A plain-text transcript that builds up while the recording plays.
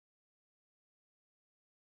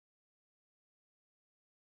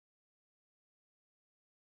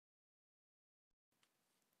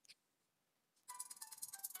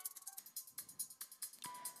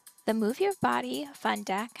The Move Your Body Fun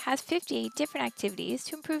Deck has 58 different activities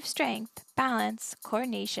to improve strength, balance,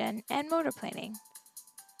 coordination, and motor planning.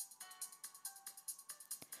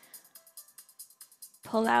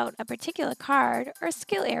 Pull out a particular card or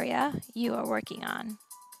skill area you are working on.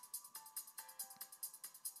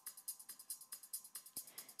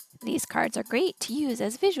 These cards are great to use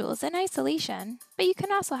as visuals in isolation, but you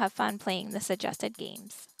can also have fun playing the suggested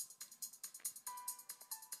games.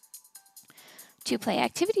 To play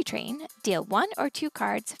Activity Train, deal 1 or 2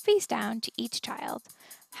 cards face down to each child.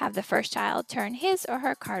 Have the first child turn his or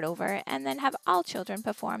her card over and then have all children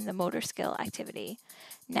perform the motor skill activity.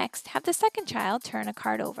 Next, have the second child turn a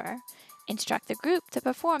card over. Instruct the group to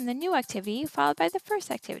perform the new activity followed by the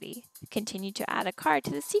first activity. Continue to add a card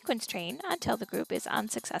to the sequence train until the group is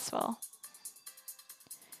unsuccessful.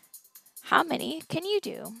 How many can you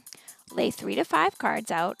do? Lay 3 to 5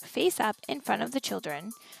 cards out face up in front of the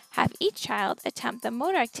children. Have each child attempt the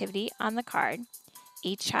motor activity on the card.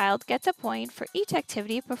 Each child gets a point for each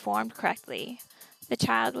activity performed correctly. The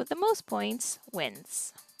child with the most points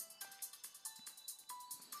wins.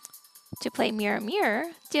 To play Mirror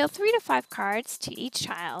Mirror, deal 3 to 5 cards to each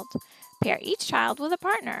child. Pair each child with a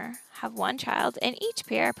partner. Have one child in each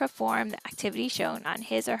pair perform the activity shown on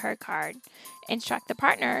his or her card. Instruct the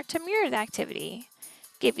partner to mirror the activity.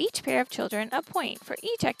 Give each pair of children a point for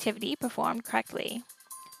each activity performed correctly.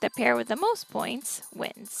 The pair with the most points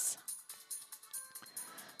wins.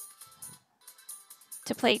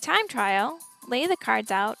 To play Time Trial, lay the cards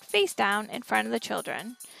out face down in front of the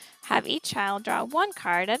children. Have each child draw 1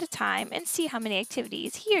 card at a time and see how many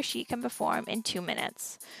activities he or she can perform in 2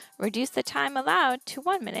 minutes. Reduce the time allowed to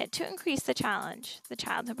 1 minute to increase the challenge. The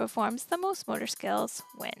child who performs the most motor skills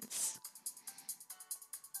wins.